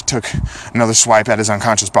 And I took another swipe at his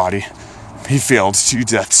unconscious body. He failed 2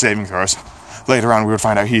 death saving throws. Later on, we would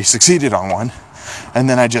find out he succeeded on one. And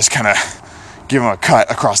then I just kind of, give him a cut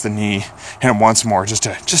across the knee, hit him once more just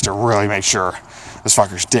to really make sure this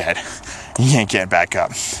fucker's dead. He can't get back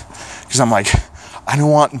up. Because I'm like, I don't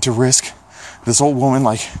want to risk this old woman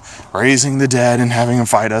like raising the dead and having him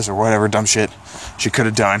fight us or whatever dumb shit she could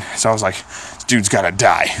have done. So I was like, this dude's gotta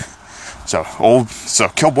die. So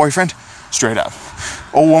kill boyfriend, straight up.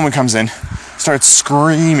 Old woman comes in, starts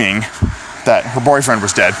screaming that her boyfriend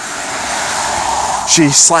was dead. She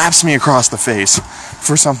slaps me across the face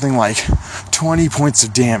for something like 20 points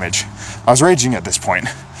of damage. I was raging at this point,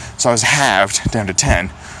 so I was halved down to 10.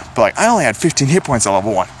 But like, I only had 15 hit points at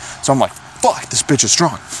level 1. So I'm like, fuck, this bitch is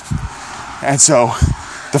strong. And so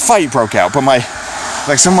the fight broke out, but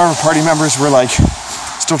some of our party members were like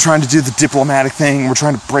still trying to do the diplomatic thing. We're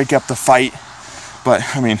trying to break up the fight.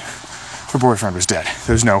 But I mean, her boyfriend was dead.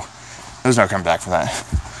 There's no coming back from that.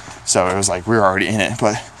 So it was like we were already in it.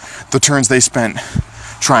 But the turns they spent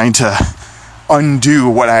trying to undo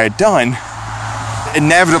what I had done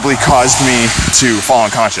inevitably caused me to fall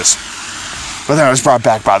unconscious. But then I was brought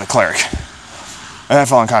back by the cleric. And I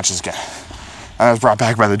fell unconscious again. And I was brought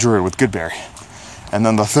back by the druid with Goodberry. And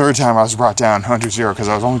then the third time I was brought down under 0 because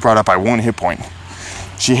I was only brought up by 1 hit point.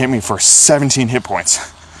 She hit me for 17 hit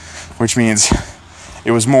points, which means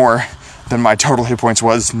it was more than my total hit points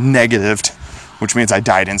was negatived, which means I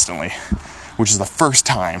died instantly, which is the first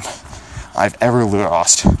time I've ever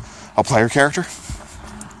lost a player character.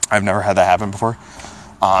 I've never had that happen before.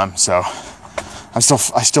 So I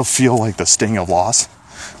still feel like the sting of loss.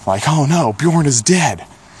 Like, oh no, Bjorn is dead.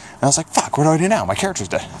 And I was like, fuck, what do I do now? My character's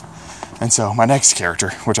dead. And so my next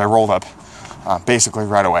character, which I rolled up basically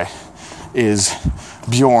right away, is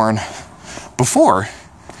Bjorn before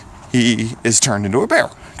he is turned into a bear.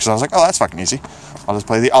 Because I was like, oh, that's fucking easy. I'll just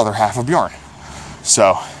play the other half of Bjorn.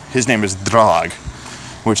 So his name is Drag,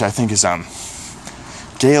 which I think is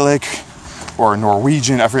Gaelic or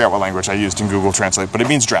Norwegian. I forgot what language I used in Google Translate, but it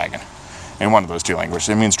means dragon. In one of those two languages,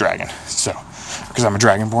 it means dragon. So, because I'm a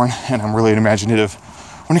dragonborn and I'm really imaginative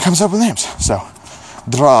when it comes up with names. So,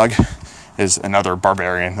 Drag is another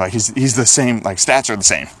barbarian. Like he's the same. Like stats are the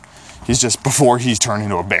same. He's just before he's turned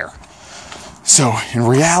into a bear. So in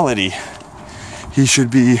reality, he should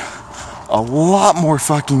be a lot more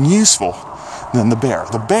fucking useful than the bear.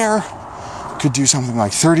 The bear could do something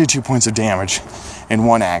like 32 points of damage in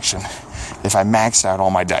one action if I maxed out all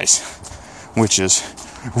my dice, which is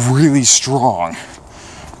really strong.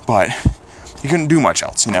 But he couldn't do much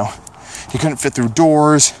else, you know? He couldn't fit through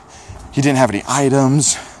doors. He didn't have any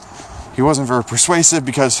items. He wasn't very persuasive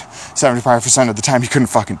because 75% of the time he couldn't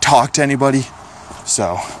fucking talk to anybody.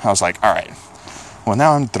 So I was like, all right, well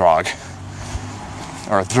now I'm Drag.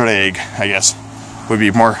 Or Drag, I guess, would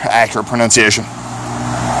be more accurate pronunciation.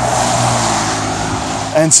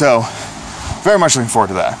 And so, very much looking forward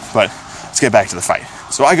to that. But let's get back to the fight.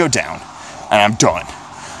 So I go down, and I'm done.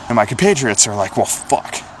 And my compatriots are like, well,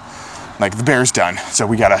 fuck. Like, the bear's done, so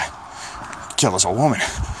we gotta kill this old woman.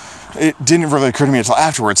 It didn't really occur to me until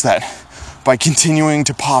afterwards that by continuing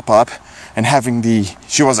to pop up and having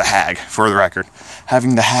she was a hag, for the record,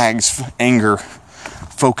 having the hag's anger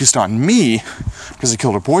focused on me, because I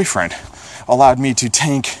killed her boyfriend, allowed me to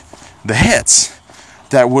tank the hits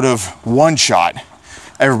that would have one-shot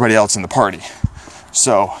everybody else in the party.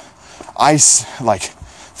 So,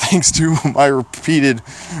 thanks to my repeated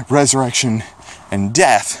resurrection and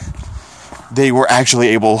death, they were actually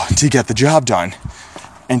able to get the job done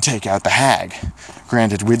and take out the hag.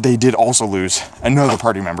 Granted, they did also lose another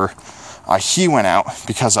party member. He went out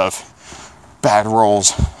because of bad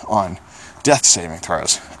rolls on death saving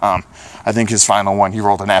throws. I think his final one, he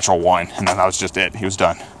rolled a natural 1, and then that was just it. He was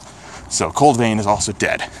done. So Coldvein is also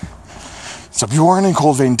dead. So Bjorn and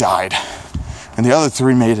Coldvein died, and the other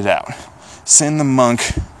 3 made it out. Sin the monk,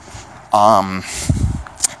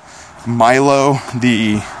 Milo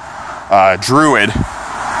the druid,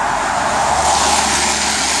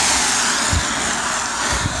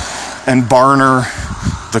 and Barner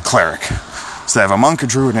the cleric. So they have a monk, a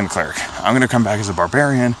druid, and a cleric. I'm going to come back as a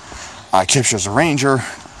barbarian. Kipsha's a ranger.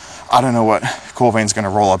 I don't know what Coldvein's going to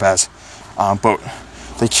roll up as. But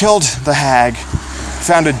they killed the hag,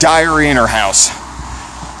 found a diary in her house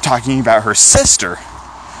talking about her sister,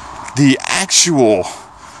 the actual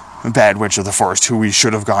bad witch of the forest who we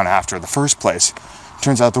should have gone after in the first place.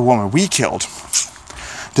 Turns out the woman we killed,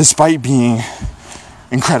 despite being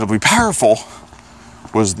incredibly powerful,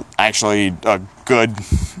 was actually a good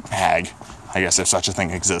hag, I guess if such a thing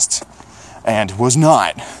exists, and was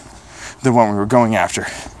not the one we were going after.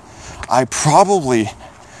 I probably,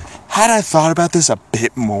 had I thought about this a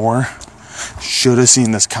bit more, should have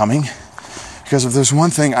seen this coming, because if there's one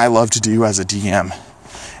thing I love to do as a DM,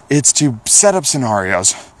 it's to set up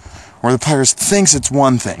scenarios where the player thinks it's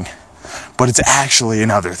one thing, but it's actually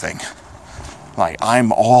another thing. Like,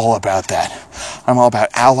 I'm all about that. I'm all about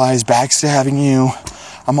allies backstabbing you.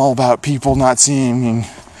 I'm all about people not seeing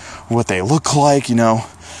what they look like, you know,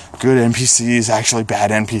 good NPCs actually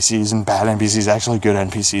bad NPCs, and bad NPCs actually good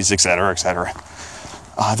NPCs, etc., etc.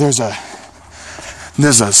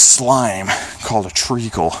 There's a slime called a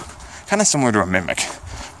treacle, kind of similar to a mimic,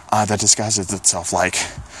 that disguises itself like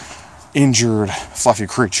injured, fluffy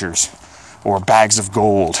creatures or bags of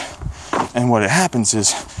gold. And what it happens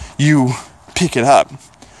is you pick it up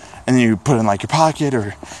and then you put it in like your pocket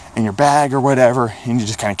or in your bag or whatever, and you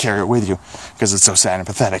just kind of carry it with you because it's so sad and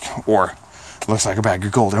pathetic, or it looks like a bag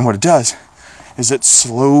of gold. And what it does is it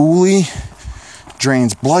slowly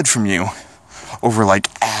drains blood from you over like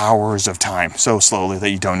hours of time, so slowly that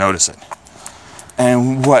you don't notice it.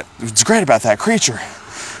 And what's great about that creature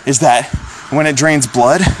is that when it drains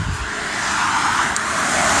blood,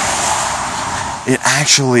 it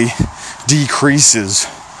actually decreases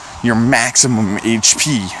your maximum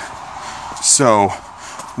HP. So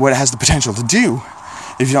what it has the potential to do,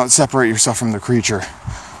 if you don't separate yourself from the creature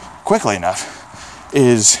quickly enough,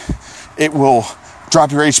 is it will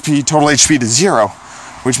drop your HP, total HP to 0,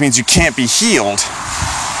 which means you can't be healed,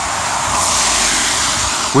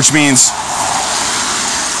 which means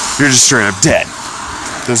you're just straight up dead.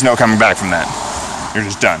 There's no coming back from that. You're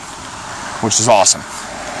just done, which is awesome.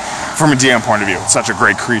 From a DM point of view, it's such a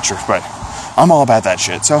great creature, but I'm all about that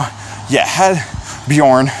shit. So, yeah, had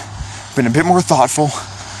Bjorn been a bit more thoughtful,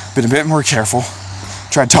 been a bit more careful,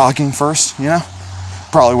 tried talking first, you know,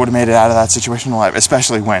 probably would have made it out of that situation alive,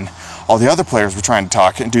 especially when all the other players were trying to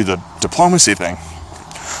talk and do the diplomacy thing,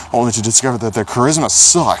 only to discover that their charisma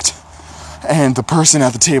sucked, and the person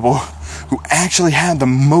at the table who actually had the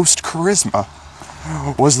most charisma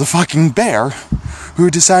was the fucking bear, who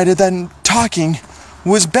decided that talking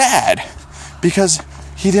was bad because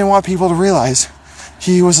he didn't want people to realize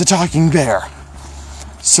he was a talking bear.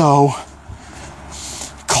 So,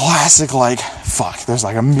 classic, like, fuck, there's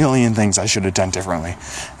like a million things I should have done differently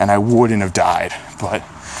and I wouldn't have died, but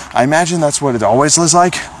I imagine that's what it always is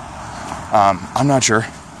like. I'm not sure.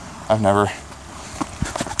 I've never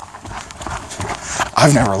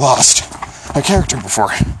lost a character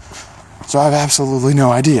before, so I have absolutely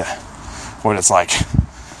no idea what it's like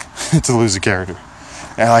to lose a character.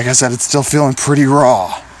 And like I said, it's still feeling pretty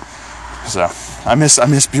raw. So I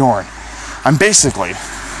miss Bjorn. I'm basically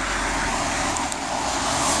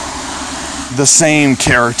the same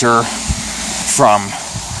character from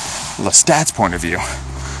the stats point of view.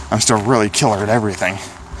 I'm still really killer at everything,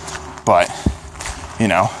 but you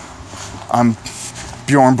know, I'm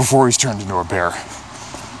Bjorn before he's turned into a bear.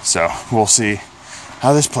 So we'll see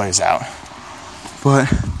how this plays out.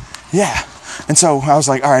 But yeah, and so I was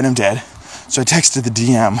like, all right, I'm dead. So I texted the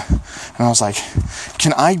DM and I was like,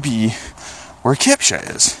 can I be where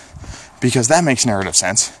Kipsha is? Because that makes narrative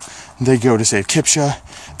sense. They go to save Kipsha,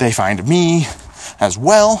 they find me as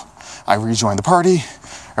well, I rejoin the party,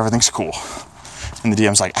 everything's cool. And the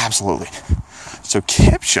DM's like, absolutely. So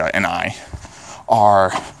Kipsha and I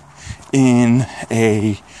are in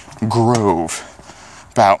a grove,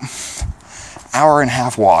 about hour and a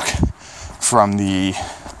half walk from the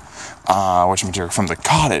from the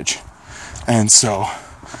cottage. And so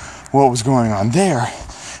what was going on there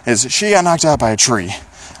is she got knocked out by a tree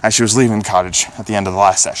as she was leaving the cottage at the end of the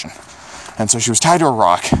last session. And so she was tied to a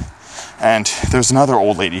rock, and there's another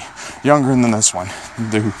old lady, younger than this one,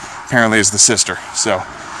 who apparently is the sister. So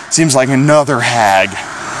seems like another hag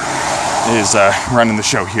is running the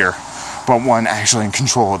show here, but one actually in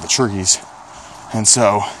control of the trees. And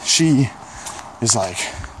so she is like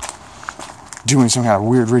doing some kind of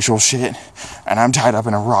weird ritual shit, and I'm tied up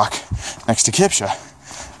in a rock next to Kipsha.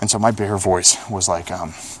 And so my bear voice was like,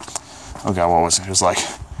 oh god, what was it? It was like,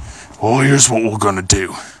 well, here's what we're gonna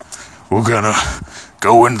do. We're gonna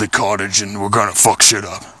go into the cottage and we're gonna fuck shit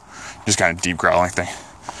up. Just kind of deep growling thing.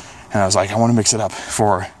 And I was like, I want to mix it up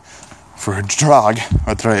for a drag,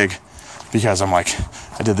 because I'm like,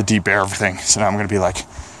 I did the deep bear thing, so now I'm gonna be like,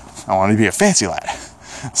 I want to be a fancy lad.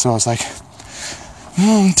 So I was like,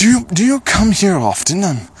 do you come here often?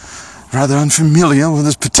 I'm rather unfamiliar with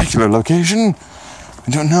this particular location. I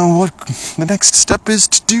don't know what the next step is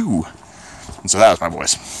to do. And so that was my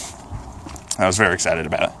voice. I was very excited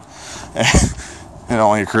about it. It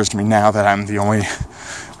only occurs to me now that I'm the only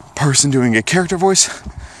person doing a character voice.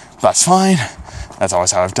 That's fine. That's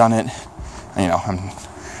always how I've done it. You know,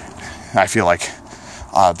 I feel like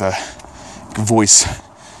the voice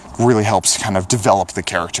really helps kind of develop the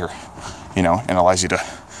character, you know, and allows you to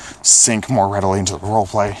sink more readily into the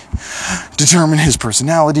roleplay, determine his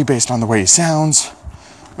personality based on the way he sounds,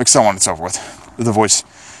 like so on and so forth. The voice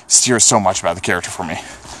steers so much about the character for me.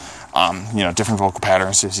 Different vocal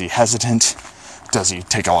patterns. Is he hesitant? Does he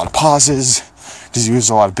take a lot of pauses? Does he use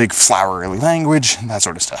a lot of big flowery language? That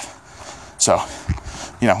sort of stuff. So,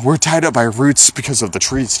 we're tied up by roots because of the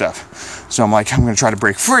tree stuff. So I'm like, I'm going to try to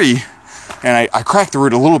break free. And I crack the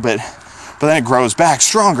root a little bit, but then it grows back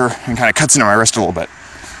stronger and kind of cuts into my wrist a little bit.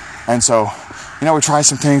 And so, we try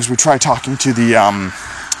some things. We try talking to the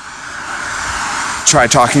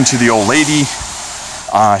old lady.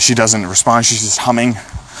 She doesn't respond. She's just humming.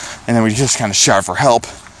 And then we just kind of shout for help.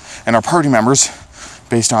 And our party members,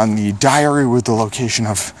 based on the diary with the location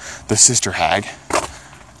of the sister hag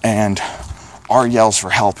and our yells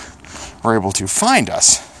for help, were able to find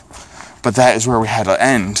us. But that is where we had to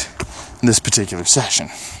end this particular session.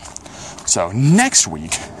 So next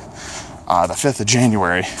week, the 5th of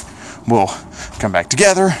January, we'll come back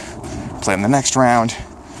together, play in the next round,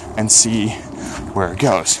 and see where it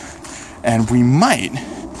goes. And we might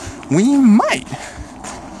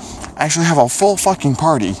actually have a full fucking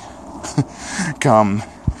party come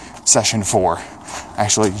session 4.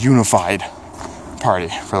 Actually, unified party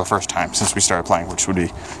for the first time since we started playing, which would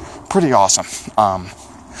be pretty awesome.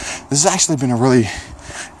 This has actually been a really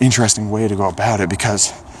interesting way to go about it,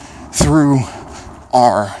 because through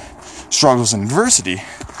our struggles and adversity,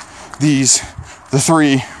 the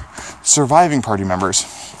 3 surviving party members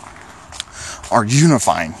are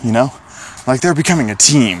unifying, Like, they're becoming a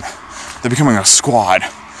team. They're becoming a squad,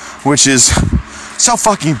 which is so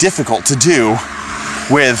fucking difficult to do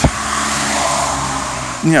with,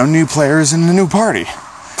 new players in the new party,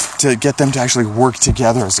 to get them to actually work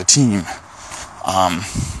together as a team.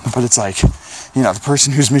 But it's like, the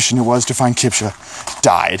person whose mission it was to find Kipsha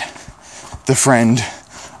died. The friend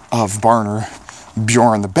of Barner,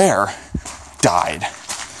 Bjorn the bear, died.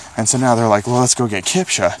 And so now they're like, well, let's go get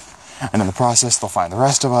Kipsha. And in the process, they'll find the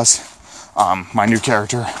rest of us, my new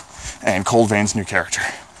character, and Cold Vein's new character.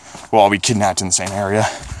 We'll all be kidnapped in the same area.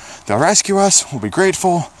 They'll rescue us, we'll be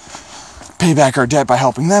grateful, pay back our debt by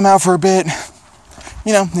helping them out for a bit.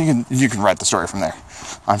 You can write the story from there.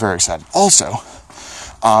 I'm very excited. Also,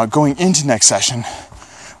 going into next session,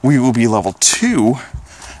 we will be level 2,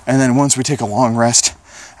 and then once we take a long rest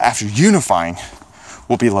after unifying,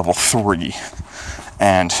 we'll be level 3.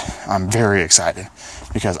 And I'm very excited,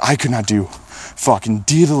 because I could not do fucking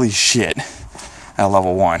diddly shit at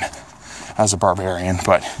level 1 as a barbarian,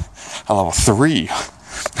 but at level 3,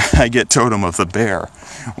 I get Totem of the Bear,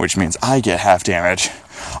 which means I get half damage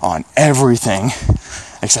on everything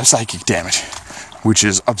except psychic damage, which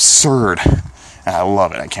is absurd, and I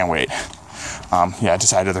love it. I can't wait. I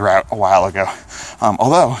decided the route a while ago.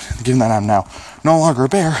 Although, given that I'm now no longer a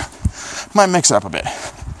bear, might mix it up a bit.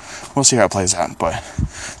 We'll see how it plays out, but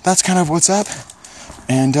that's kind of what's up.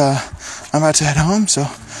 And I'm about to head home, so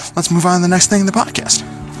let's move on to the next thing in the podcast.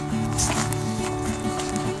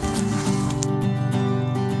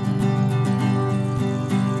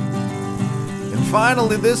 And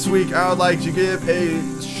finally this week, I would like to give a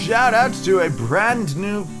shout out to a brand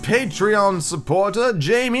new Patreon supporter,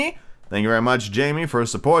 Jamie. Thank you very much, Jamie, for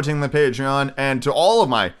supporting the Patreon, and to all of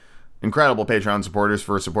my incredible Patreon supporters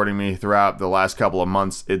for supporting me throughout the last couple of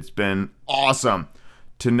months. It's been awesome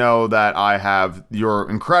to know that I have your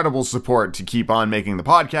incredible support to keep on making the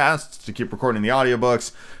podcasts, to keep recording the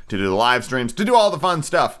audiobooks, to do the live streams, to do all the fun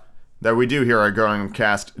stuff that we do here at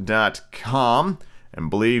goinupcast.com. And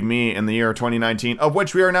believe me, in the year 2019, of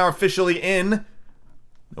which we are now officially in,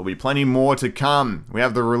 there'll be plenty more to come. We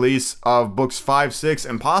have the release of books 5, 6,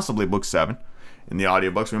 and possibly book 7 in the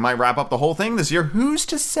audiobooks. We might wrap up the whole thing this year. Who's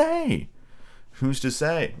to say? Who's to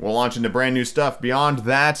say? We'll launch into brand new stuff. Beyond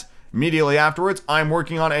that, immediately afterwards, I'm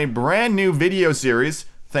working on a brand new video series,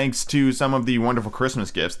 thanks to some of the wonderful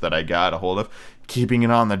Christmas gifts that I got a hold of. Keeping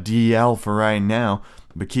it on the DL for right now,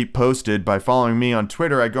 but keep posted by following me on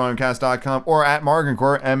Twitter at goincast.com or at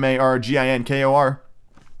Marginkor, Marginkor.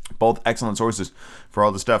 Both excellent sources for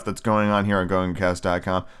all the stuff that's going on here on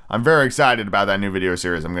goincast.com. I'm very excited about that new video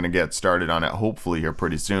series. I'm going to get started on it hopefully here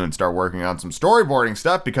pretty soon. Start working on some storyboarding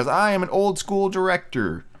stuff, because I am an old school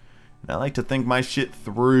director. And I like to think my shit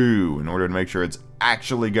through in order to make sure it's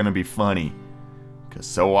actually going to be funny. Because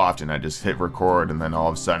so often I just hit record and then all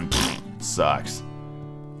of a sudden, it sucks.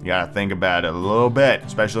 You gotta think about it a little bit,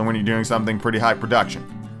 especially when you're doing something pretty high production.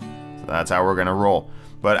 So that's how we're going to roll.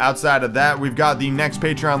 But outside of that, we've got the next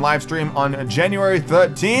Patreon live stream on January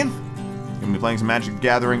 13th. Gonna be playing some Magic the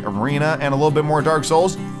Gathering Arena and a little bit more Dark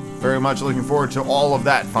Souls. Very much looking forward to all of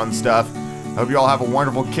that fun stuff. Hope you all have a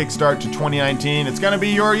wonderful kickstart to 2019. It's gonna be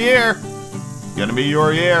your year. It's gonna be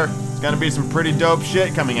your year. It's gonna be some pretty dope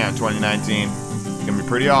shit coming out in 2019. It's gonna be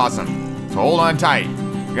pretty awesome. So hold on tight.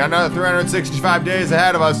 We got another 365 days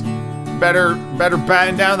ahead of us. Better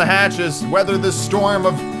batten down the hatches, weather this storm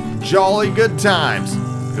of jolly good times.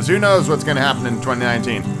 Because who knows what's going to happen in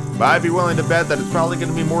 2019. But I'd be willing to bet that it's probably going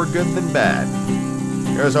to be more good than bad.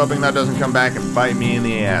 Here's hoping that doesn't come back and bite me in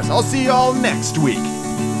the ass. I'll see y'all next week.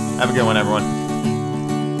 Have a good one, everyone.